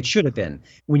out the way it should have been.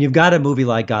 When you've got a movie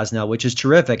like Gosnell, which is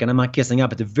terrific, and I'm not kissing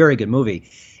up, it's a very good movie,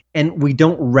 and we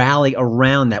don't rally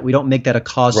around that. We don't make that a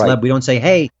cause celeb. We don't say,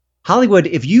 hey, Hollywood,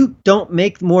 if you don't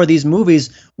make more of these movies,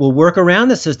 we'll work around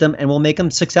the system and we'll make them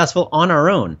successful on our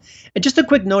own. And just a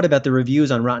quick note about the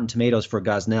reviews on Rotten Tomatoes for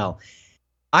Gosnell.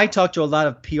 I talk to a lot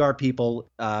of PR people.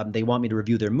 They want me to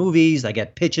review their movies. I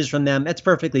get pitches from them. That's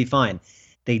perfectly fine.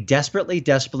 They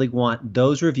desperately want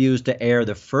those reviews to air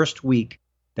the first week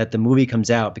that the movie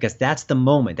comes out, because that's the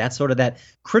moment. That's sort of that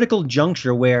critical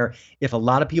juncture where if a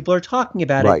lot of people are talking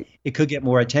about it, it could get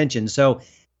more attention. So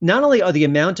not only are the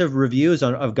amount of reviews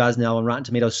of Gosnell on Rotten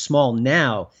Tomatoes small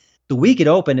now, the week it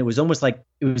opened, it was almost like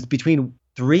it was between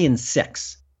 3 and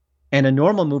 6. And a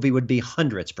normal movie would be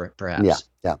hundreds, perhaps.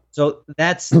 Yeah. So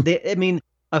that's, I mean,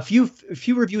 a few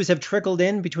reviews have trickled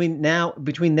in between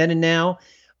then and now,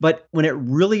 but when it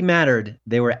really mattered,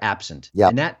 they were absent. Yeah.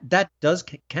 And that does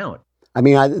count. I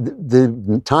mean,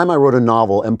 the time I wrote a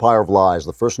novel, Empire of Lies,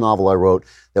 the first novel I wrote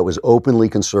that was openly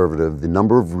conservative, the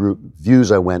number of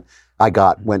reviews I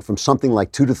got went from something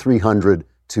like 200 to 300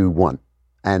 to 1.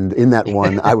 And in that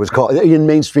one, I was called, in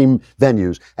mainstream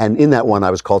venues, and in that one,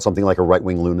 I was called something like a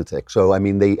right-wing lunatic. So, I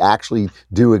mean, they actually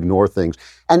do ignore things.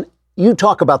 And you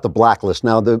talk about the blacklist.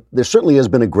 Now, there certainly has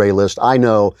been a gray list. I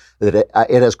know that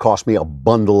it has cost me a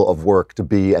bundle of work to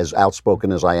be as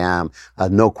outspoken as I am.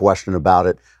 No question about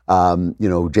it.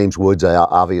 James Woods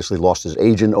obviously lost his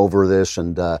agent over this,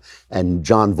 and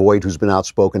John Voight, who's been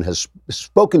outspoken, has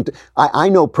spoken to. I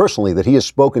know personally that he has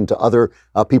spoken to other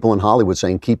people in Hollywood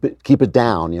saying keep it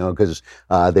down, because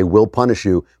they will punish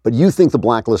you. But you think the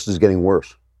blacklist is getting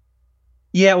worse?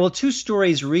 Yeah, well, 2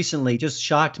 stories recently just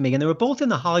shocked me, and they were both in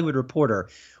the Hollywood Reporter,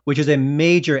 which is a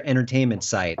major entertainment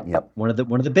site. Yep. One of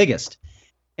the biggest.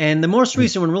 And the most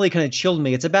recent one really kind of chilled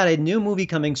me. It's about a new movie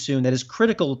coming soon that is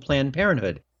critical of Planned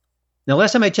Parenthood. Now,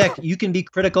 last time I checked, you can be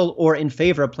critical or in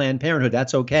favor of Planned Parenthood.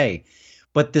 That's okay.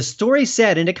 But the story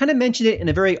said, and it kind of mentioned it in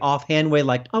a very offhand way,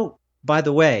 like, oh, by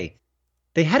the way,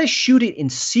 they had to shoot it in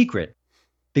secret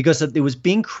because it was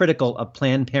being critical of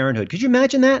Planned Parenthood. Could you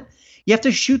imagine that? You have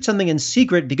to shoot something in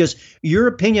secret because your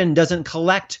opinion doesn't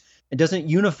collect, it doesn't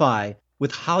unify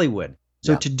with Hollywood.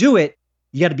 So to do it,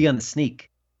 you got to be on the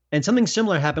sneak. And something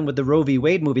similar happened with the Roe v.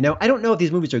 Wade movie. Now, I don't know if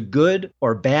these movies are good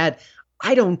or bad.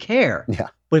 I don't care. Yeah.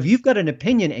 But if you've got an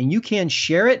opinion and you can't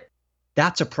share it,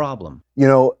 that's a problem.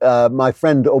 My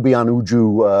friend Obianu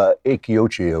Uju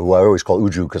Ekiochi, who I always call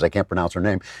Uju because I can't pronounce her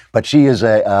name, but she is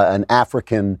an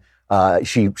African.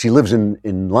 She lives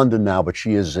in London now, but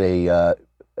she is a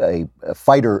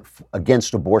fighter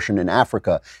against abortion in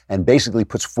Africa, and basically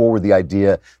puts forward the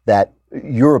idea that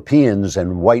Europeans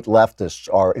and white leftists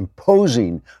are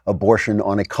imposing abortion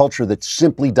on a culture that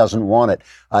simply doesn't want it.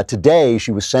 Today,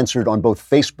 she was censored on both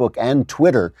Facebook and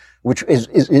Twitter, which is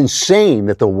insane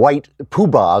that the white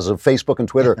poobahs of Facebook and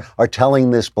Twitter are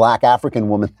telling this black African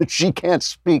woman that she can't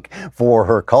speak for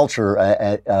her culture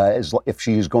if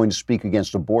she is going to speak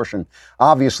against abortion.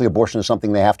 Obviously, abortion is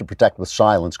something they have to protect with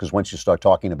silence, because once you start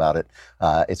talking about it,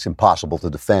 it's impossible to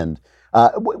defend.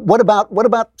 What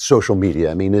about social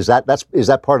media? I mean, is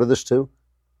that part of this too?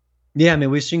 Yeah, I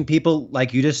mean, we're seeing people,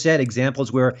 like you just said,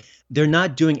 examples where they're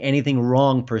not doing anything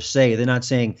wrong per se. They're not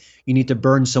saying you need to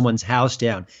burn someone's house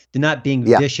down. They're not being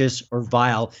vicious or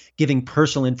vile, giving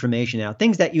personal information out.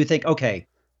 Things that you think, okay,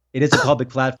 it is a public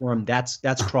platform. That's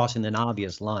crossing an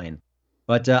obvious line.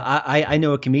 But I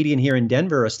know a comedian here in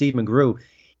Denver, Steve McGrew.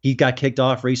 He got kicked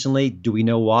off recently. Do we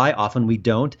know why? Often we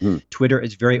don't. Twitter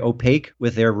is very opaque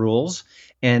with their rules.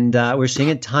 And we're seeing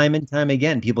it time and time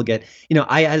again. People get,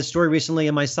 I had a story recently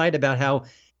on my site about how,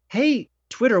 hey,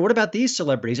 Twitter, what about these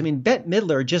celebrities? I mean, Bette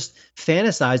Midler just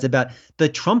fantasized about the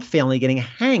Trump family getting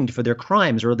hanged for their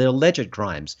crimes or their alleged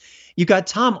crimes. You got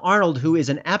Tom Arnold, who is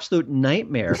an absolute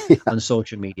nightmare on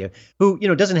social media, who,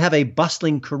 doesn't have a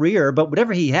bustling career, but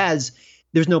whatever he has,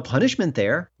 there's no punishment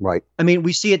there. Right. I mean,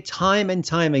 we see it time and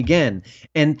time again.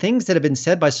 And things that have been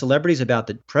said by celebrities about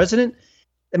the president.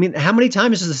 I mean, how many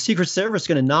times is the Secret Service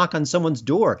going to knock on someone's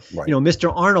door? Right.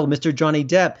 Mr. Arnold, Mr. Johnny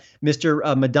Depp,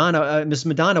 Mr. Madonna, Miss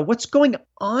Madonna, what's going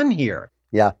on here?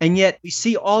 Yeah. And yet we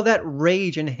see all that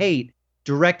rage and hate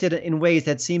directed in ways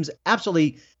that seems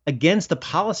absolutely against the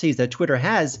policies that Twitter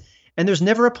has. And there's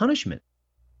never a punishment.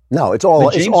 No, it's all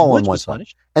on one side.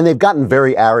 Punished. And they've gotten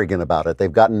very arrogant about it.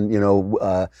 They've gotten,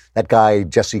 that guy,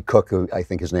 Jesse Cook, who I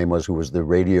think his name was, who was the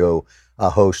radio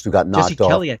host who got knocked off. Jesse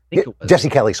Kelly, I think it was. Jesse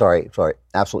Kelly, sorry,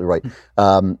 absolutely right.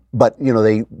 But,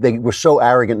 they were so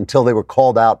arrogant until they were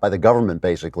called out by the government,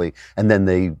 basically, and then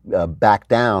they backed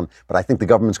down. But I think the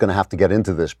government's going to have to get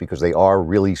into this because they are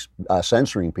really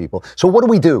censoring people. So what do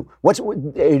we do?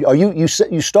 You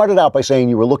started out by saying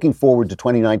you were looking forward to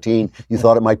 2019. You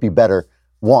thought it might be better.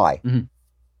 Why? Mm-hmm.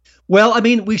 Well, I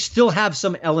mean, we still have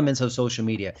some elements of social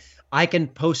media. I can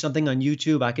post something on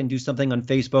YouTube. I can do something on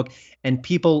Facebook, and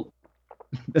people,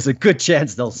 there's a good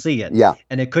chance they'll see it. Yeah.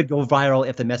 And it could go viral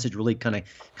if the message really kind of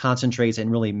concentrates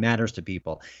and really matters to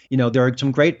people. There are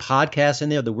some great podcasts in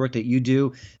there, the work that you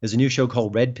do. There's a new show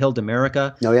called Red Pilled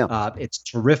America. Oh, yeah. It's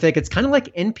terrific. It's kind of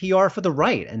like NPR for the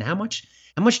right. And how much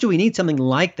do we need something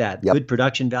like that? Yep. Good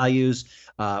production values,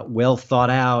 well thought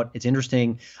out. It's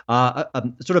interesting.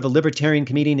 Sort of a libertarian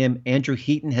comedian named Andrew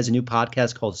Heaton has a new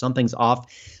podcast called Something's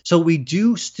Off. So we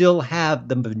do still have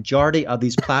the majority of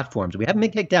these platforms. We haven't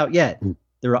been kicked out yet.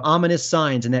 There are ominous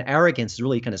signs, and that arrogance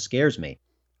really kind of scares me.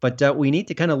 But we need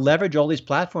to kind of leverage all these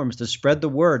platforms to spread the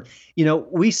word.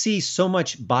 We see so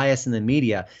much bias in the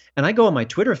media, and I go on my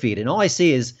Twitter feed, and all I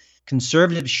see is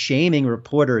conservative shaming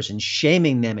reporters and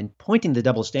shaming them and pointing to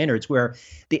double standards, where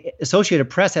the Associated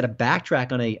Press had to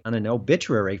backtrack on an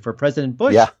obituary for President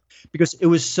Bush because it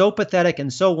was so pathetic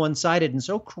and so one-sided and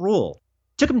so cruel.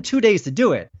 It took them 2 days to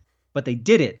do it, but they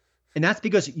did it. And that's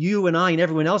because you and I and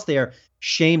everyone else there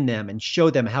shamed them and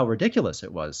showed them how ridiculous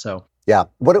it was. So yeah,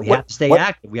 we have to stay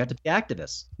active. We have to be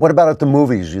activists. What about at the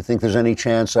movies? Do you think there's any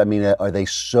chance? I mean, are they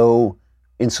so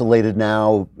insulated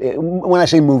now? When I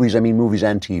say movies, I mean movies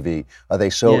and TV. Are they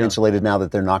so insulated now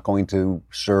that they're not going to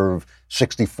serve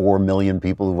 64 million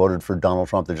people who voted for Donald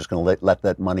Trump? They're just going to let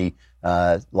that money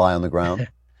lie on the ground?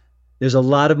 There's a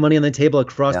lot of money on the table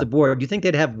across the board. Do you think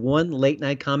they'd have one late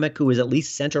night comic who is at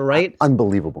least center right?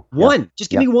 Unbelievable. One.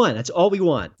 Just give me one. That's all we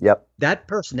want. Yep. That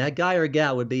person, that guy or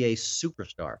gal would be a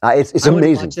superstar. It's I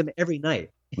amazing. would watch them every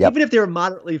night, Yep. even if they're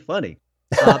moderately funny.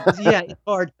 It's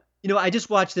hard. I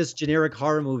just watched this generic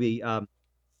horror movie.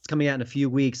 It's coming out in a few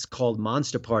weeks called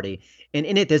Monster Party. And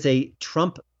in it, there's a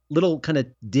Trump little kind of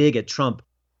dig at Trump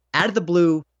out of the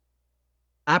blue,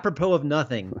 apropos of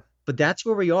nothing. But that's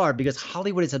where we are because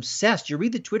Hollywood is obsessed. You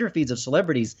read the Twitter feeds of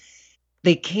celebrities.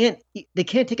 They can't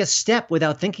take a step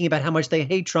without thinking about how much they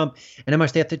hate Trump and how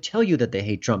much they have to tell you that they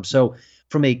hate Trump. So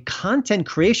from a content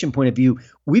creation point of view,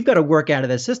 we've got to work out of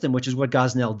that system, which is what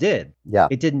Gosnell did. Yeah.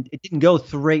 It didn't go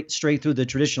straight through the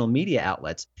traditional media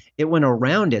outlets. It went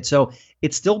around it. So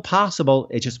it's still possible.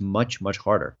 It's just much, much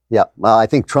harder. Yeah. Well, I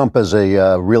think Trump as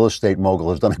a real estate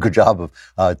mogul has done a good job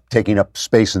of taking up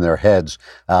space in their heads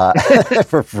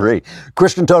for free.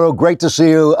 Christian Toto, great to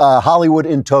see you. Hollywood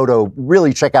in Toto.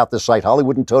 Really check out this site,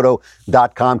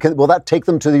 hollywoodintoto.com. Will that take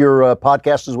them to your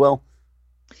podcast as well?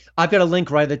 I've got a link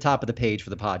right at the top of the page for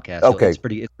the podcast. Okay. So it's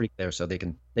pretty clear, so they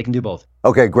can do both.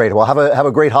 Okay, great. Well, have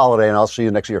a great holiday, and I'll see you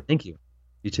next year. Thank you.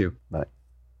 You too. Bye.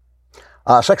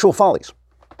 Sexual follies.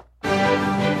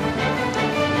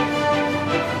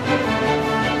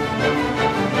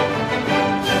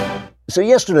 So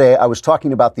yesterday I was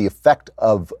talking about the effect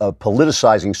of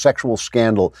politicizing sexual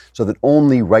scandal so that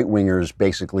only right-wingers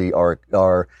basically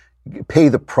are pay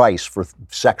the price for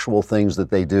sexual things that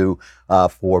they do,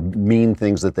 for mean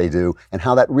things that they do, and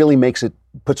how that really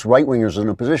puts right-wingers in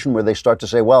a position where they start to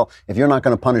say, well, if you're not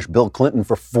going to punish Bill Clinton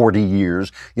for 40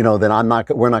 years, then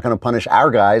we're not going to punish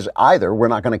our guys either. We're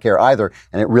not going to care either.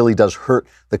 And it really does hurt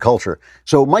the culture.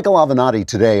 So Michael Avenatti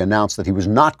today announced that he was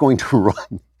not going to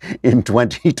run in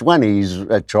 2020. He's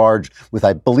charged with,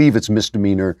 I believe it's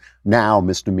misdemeanor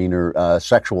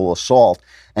sexual assault.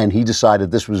 And he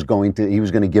decided he was going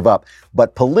to give up.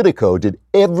 But Politico did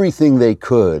everything they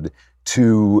could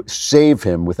to save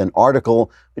him with an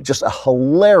article, just a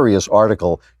hilarious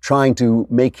article, trying to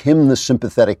make him the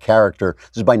sympathetic character.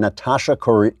 This is by Natasha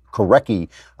Korecki.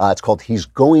 It's called He's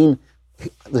Going...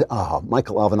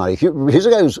 Michael Avenatti. Here's a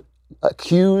guy who's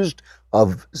accused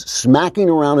of smacking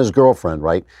around his girlfriend,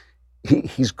 right?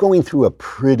 He's going through a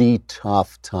pretty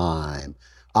tough time.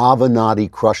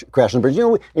 Avenatti crashing. But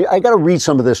you know, I got to read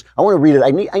some of this. I want to read it.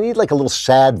 I need like a little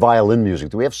sad violin music.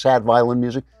 Do we have sad violin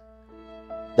music?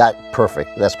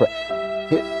 Perfect. That's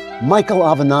perfect. Michael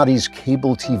Avenatti's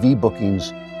cable TV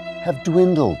bookings have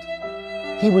dwindled.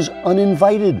 He was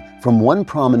uninvited from one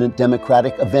prominent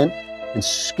Democratic event and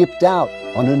skipped out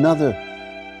on another.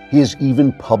 He has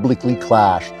even publicly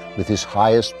clashed with his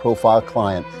highest profile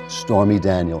client, Stormy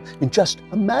Daniels, in just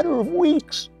a matter of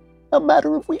weeks.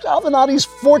 Avenatti's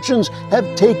fortunes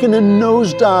have taken a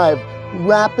nosedive,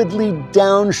 rapidly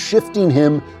downshifting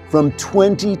him from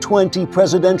 2020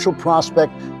 presidential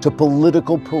prospect to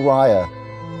political pariah.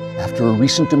 After a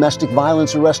recent domestic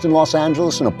violence arrest in Los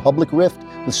Angeles and a public rift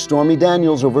with Stormy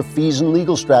Daniels over fees and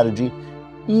legal strategy,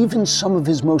 even some of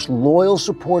his most loyal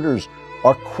supporters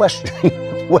are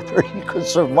questioning whether he could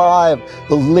survive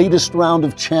the latest round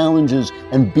of challenges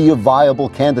and be a viable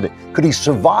candidate. Could he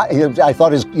survive? I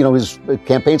thought his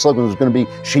campaign slogan was going to be,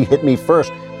 "She hit me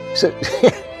first." So,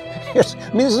 yes, I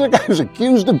mean, this is a guy who's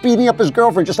accused of beating up his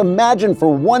girlfriend. Just imagine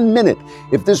for 1 minute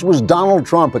if this was Donald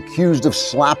Trump accused of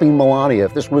slapping Melania,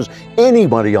 if this was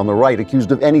anybody on the right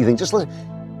accused of anything. Just listen.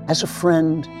 As a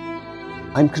friend,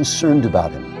 I'm concerned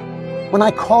about him. When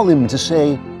I call him to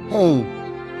say, "Hey,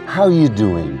 how you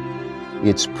doing?"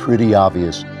 it's pretty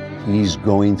obvious he's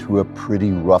going through a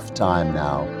pretty rough time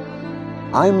now.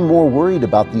 I'm more worried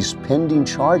about these pending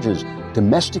charges.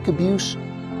 Domestic abuse?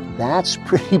 That's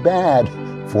pretty bad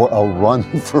for a run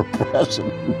for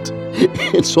president.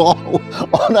 It's all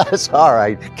on us. All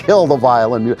right, kill the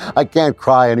violin. I can't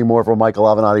cry anymore for Michael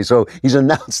Avenatti. So he's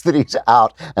announced that he's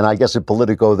out. And I guess at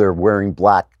Politico, they're wearing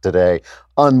black today.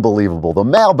 Unbelievable. The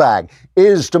mailbag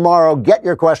is tomorrow. Get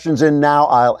your questions in now.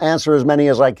 I'll answer as many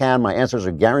as I can. My answers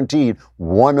are guaranteed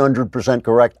 100%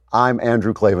 correct. I'm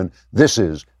Andrew Klavan. This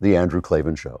is The Andrew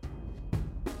Klavan Show.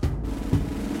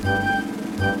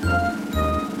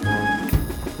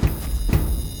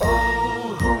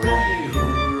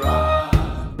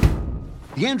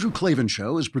 The Andrew Klavan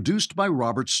Show is produced by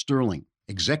Robert Sterling.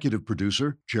 Executive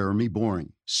producer, Jeremy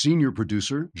Boring. Senior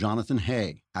producer, Jonathan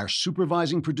Hay. Our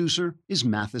supervising producer is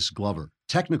Mathis Glover.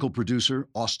 Technical producer,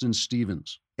 Austin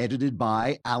Stevens. Edited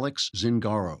by Alex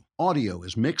Zingaro. Audio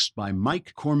is mixed by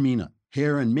Mike Cormina.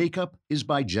 Hair and makeup is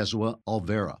by Jesua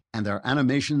Alvera. And our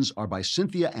animations are by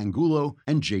Cynthia Angulo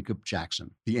and Jacob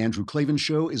Jackson. The Andrew Klavan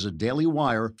Show is a Daily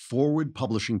Wire Forward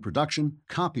Publishing production.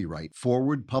 Copyright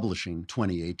Forward Publishing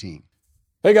 2018.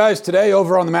 Hey guys, today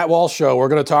over on the Matt Walsh Show, we're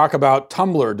going to talk about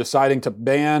Tumblr deciding to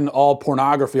ban all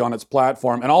pornography on its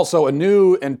platform, and also a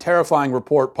new and terrifying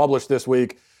report published this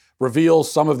week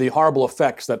reveals some of the horrible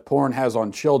effects that porn has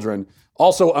on children.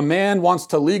 Also, a man wants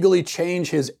to legally change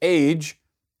his age,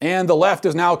 and the left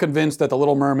is now convinced that The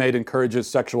Little Mermaid encourages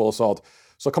sexual assault.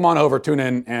 So come on over, tune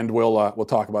in, and we'll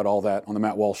talk about all that on the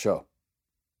Matt Walsh Show.